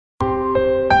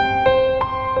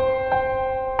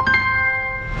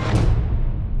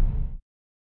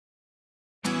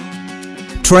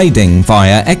Trading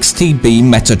via XTB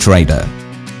MetaTrader.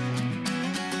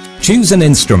 Choose an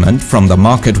instrument from the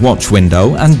Market Watch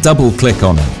window and double-click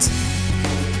on it.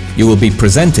 You will be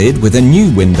presented with a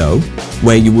new window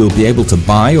where you will be able to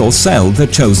buy or sell the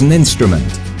chosen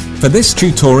instrument. For this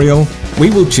tutorial, we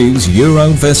will choose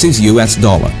Euro versus US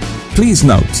dollar. Please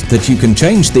note that you can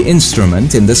change the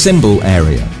instrument in the symbol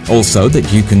area. Also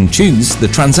that you can choose the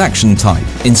transaction type,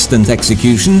 instant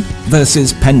execution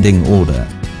versus pending order.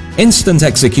 Instant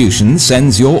execution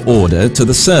sends your order to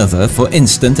the server for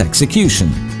instant execution.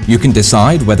 You can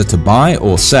decide whether to buy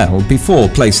or sell before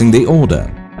placing the order.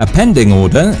 A pending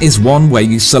order is one where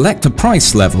you select a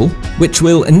price level which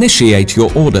will initiate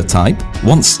your order type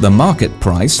once the market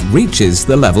price reaches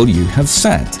the level you have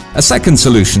set. A second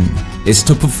solution is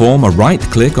to perform a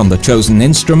right-click on the chosen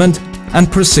instrument and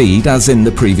proceed as in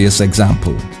the previous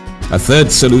example. A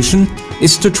third solution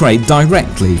is to trade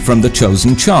directly from the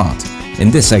chosen chart, in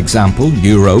this example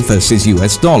Euro versus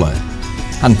US dollar,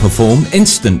 and perform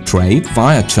instant trade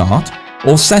via chart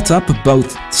or set up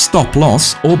both stop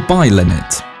loss or buy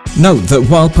limit. Note that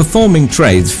while performing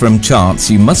trades from charts,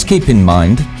 you must keep in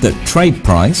mind that trade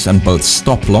price and both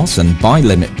stop loss and buy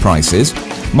limit prices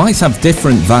might have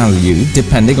different value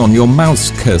depending on your mouse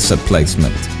cursor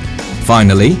placement.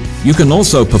 Finally, you can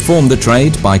also perform the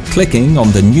trade by clicking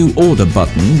on the New Order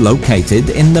button located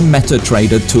in the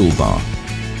MetaTrader toolbar.